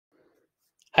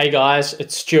Hey guys,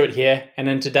 it's Stuart here, and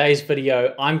in today's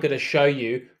video, I'm going to show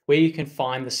you where you can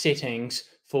find the settings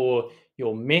for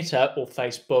your Meta or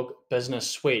Facebook Business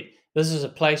Suite. This is a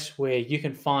place where you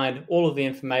can find all of the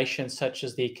information, such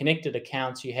as the connected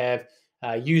accounts you have,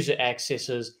 user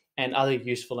accesses, and other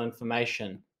useful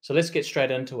information. So let's get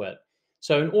straight into it.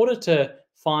 So in order to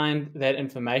find that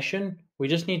information, we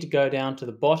just need to go down to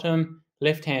the bottom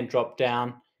left-hand drop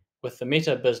down with the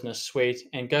Meta Business Suite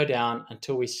and go down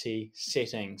until we see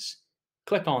Settings.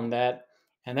 Click on that,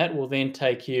 and that will then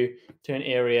take you to an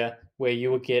area where you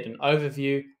will get an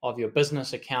overview of your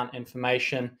business account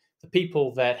information, the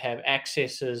people that have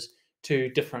accesses to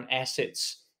different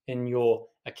assets in your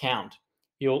account.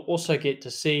 You'll also get to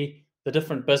see the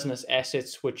different business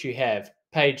assets which you have: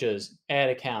 pages, ad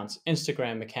accounts,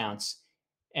 Instagram accounts,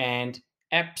 and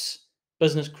apps,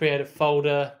 business creative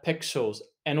folder, pixels,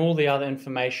 and all the other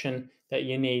information that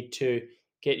you need to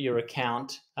get your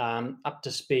account up to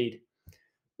speed.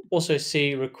 Also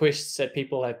see requests that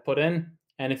people have put in.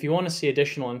 And if you want to see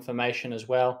additional information as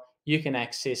well, you can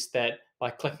access that by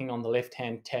clicking on the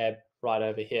left-hand tab right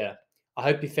over here. I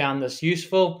hope you found this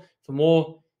useful. For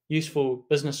more useful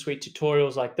Business Suite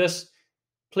tutorials like this,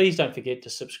 please don't forget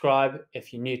to subscribe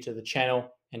if you're new to the channel,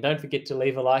 and don't forget to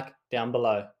leave a like down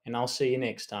below, and I'll see you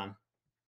next time.